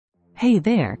Hey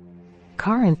there,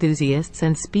 car enthusiasts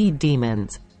and speed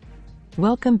demons.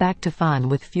 Welcome back to Fun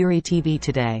with Fury TV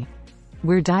today.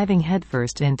 We're diving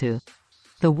headfirst into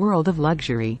the world of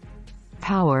luxury,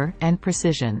 power, and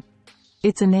precision.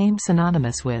 It's a name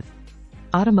synonymous with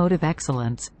automotive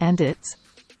excellence, and it's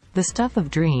the stuff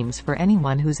of dreams for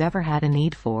anyone who's ever had a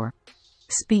need for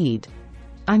speed.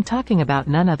 I'm talking about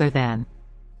none other than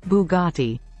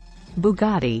Bugatti.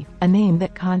 Bugatti, a name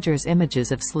that conjures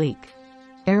images of sleek,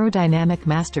 aerodynamic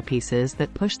masterpieces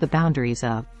that push the boundaries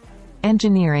of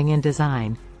engineering and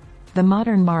design. The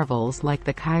modern marvels like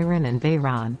the Chiron and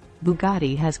Veyron,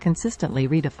 Bugatti has consistently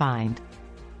redefined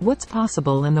what's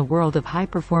possible in the world of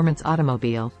high-performance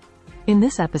automobile. In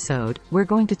this episode, we're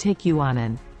going to take you on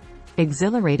an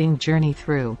exhilarating journey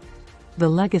through the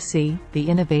legacy, the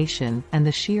innovation, and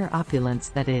the sheer opulence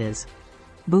that is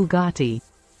Bugatti.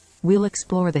 We'll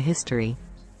explore the history,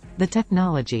 the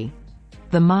technology,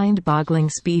 the mind-boggling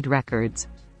speed records.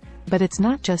 But it's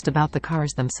not just about the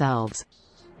cars themselves.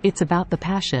 It's about the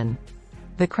passion,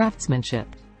 the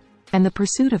craftsmanship, and the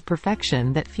pursuit of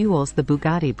perfection that fuels the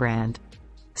Bugatti brand.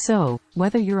 So,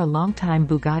 whether you're a longtime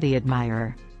Bugatti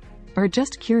admirer or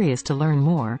just curious to learn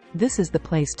more, this is the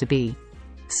place to be.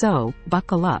 So,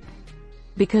 buckle up,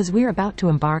 because we're about to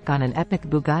embark on an epic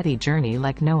Bugatti journey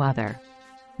like no other.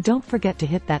 Don't forget to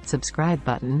hit that subscribe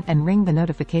button and ring the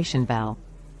notification bell,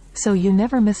 so you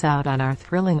never miss out on our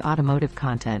thrilling automotive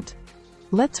content.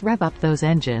 Let's rev up those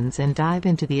engines and dive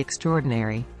into the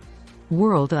extraordinary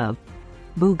world of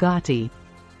Bugatti.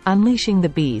 Unleashing the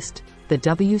beast, the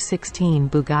W16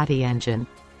 Bugatti engine.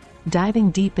 Diving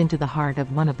deep into the heart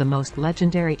of one of the most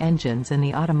legendary engines in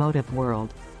the automotive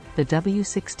world, the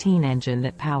W16 engine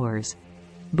that powers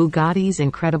Bugatti's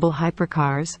incredible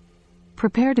hypercars.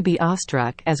 Prepare to be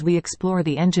awestruck as we explore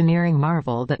the engineering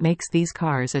marvel that makes these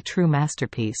cars a true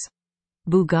masterpiece.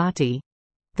 Bugatti,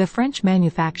 the French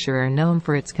manufacturer known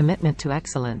for its commitment to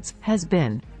excellence, has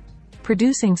been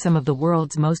producing some of the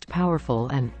world's most powerful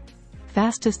and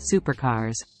fastest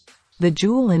supercars. The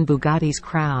jewel in Bugatti's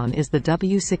crown is the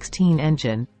W16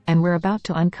 engine, and we're about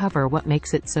to uncover what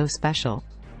makes it so special.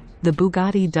 The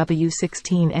Bugatti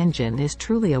W16 engine is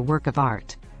truly a work of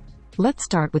art. Let's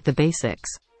start with the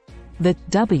basics. The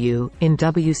W in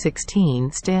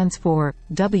W16 stands for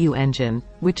W engine,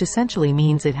 which essentially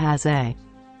means it has a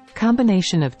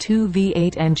combination of two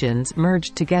V8 engines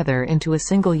merged together into a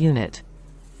single unit.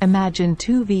 Imagine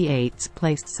two V8s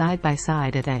placed side by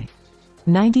side at a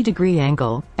 90-degree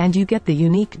angle, and you get the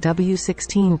unique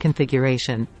W16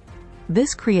 configuration.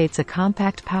 This creates a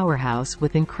compact powerhouse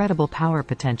with incredible power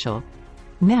potential.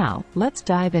 Now, let's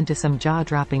dive into some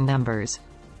jaw-dropping numbers.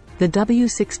 The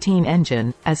W16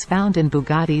 engine, as found in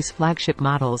Bugatti's flagship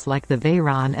models like the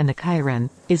Veyron and the Chiron,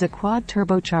 is a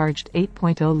quad-turbocharged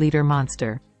 8.0-liter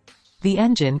monster. The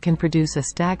engine can produce a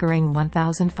staggering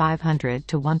 1,500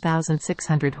 to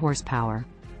 1,600 horsepower.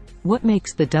 What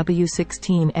makes the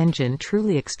W16 engine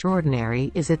truly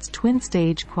extraordinary is its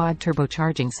twin-stage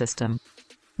quad-turbocharging system.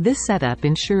 This setup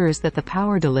ensures that the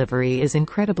power delivery is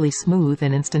incredibly smooth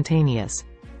and instantaneous.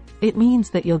 It means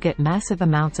that you'll get massive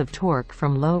amounts of torque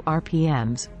from low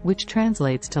RPMs, which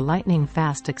translates to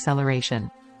lightning-fast acceleration.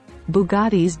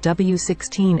 Bugatti's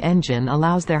W16 engine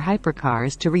allows their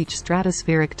hypercars to reach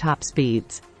stratospheric top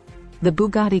speeds. The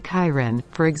Bugatti Chiron,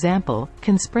 for example,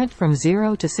 can sprint from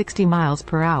 0 to 60 miles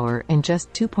per hour in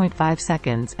just 2.5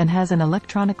 seconds and has an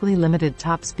electronically limited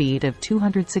top speed of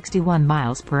 261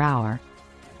 miles per hour.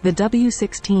 The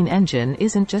W16 engine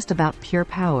isn't just about pure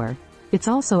power. It's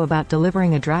also about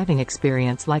delivering a driving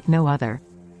experience like no other.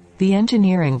 The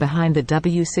engineering behind the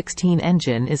W16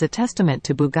 engine is a testament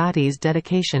to Bugatti's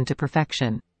dedication to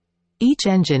perfection. Each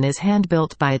engine is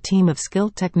hand-built by a team of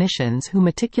skilled technicians who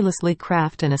meticulously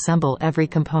craft and assemble every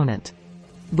component.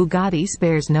 Bugatti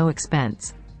spares no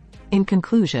expense. In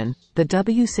conclusion, the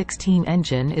W16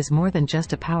 engine is more than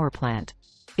just a power plant.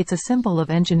 It's a symbol of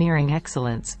engineering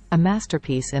excellence, a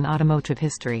masterpiece in automotive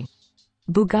history.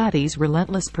 Bugatti's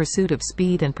relentless pursuit of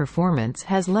speed and performance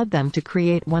has led them to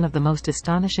create one of the most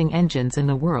astonishing engines in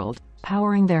the world,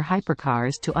 powering their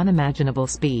hypercars to unimaginable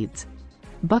speeds.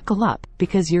 Buckle up,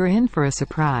 because you're in for a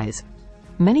surprise.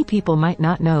 Many people might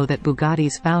not know that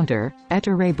Bugatti's founder,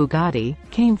 Ettore Bugatti,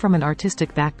 came from an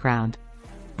artistic background.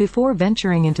 Before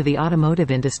venturing into the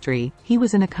automotive industry, he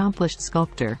was an accomplished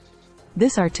sculptor.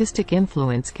 This artistic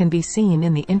influence can be seen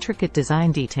in the intricate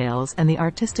design details and the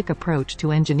artistic approach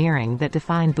to engineering that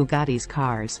define Bugatti's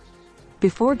cars.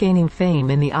 Before gaining fame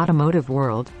in the automotive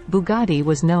world, Bugatti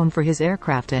was known for his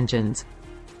aircraft engines.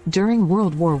 During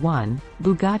World War I,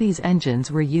 Bugatti's engines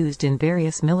were used in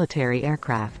various military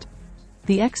aircraft.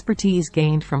 The expertise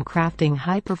gained from crafting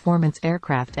high-performance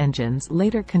aircraft engines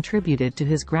later contributed to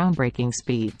his groundbreaking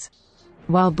speeds.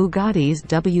 While Bugatti's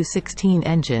W16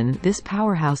 engine, this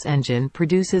powerhouse engine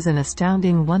produces an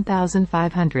astounding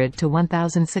 1,500 to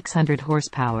 1,600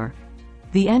 horsepower.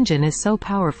 The engine is so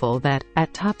powerful that,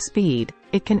 at top speed,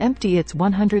 it can empty its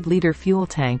 100-liter fuel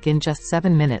tank in just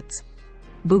 7 minutes.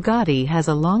 Bugatti has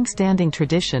a long-standing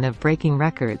tradition of breaking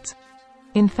records.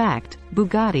 In fact,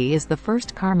 Bugatti is the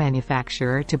first car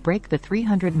manufacturer to break the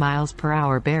 300 miles per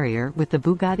hour barrier with the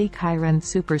Bugatti Chiron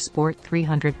Super Sport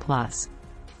 300 Plus.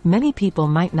 Many people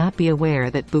might not be aware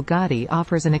that Bugatti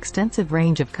offers an extensive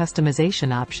range of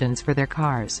customization options for their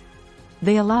cars.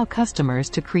 They allow customers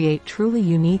to create truly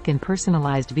unique and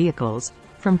personalized vehicles,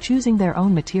 from choosing their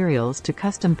own materials to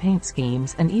custom paint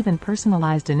schemes and even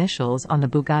personalized initials on the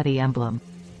Bugatti emblem.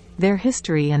 Their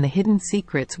history and the hidden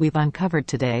secrets we've uncovered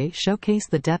today showcase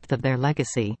the depth of their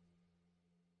legacy.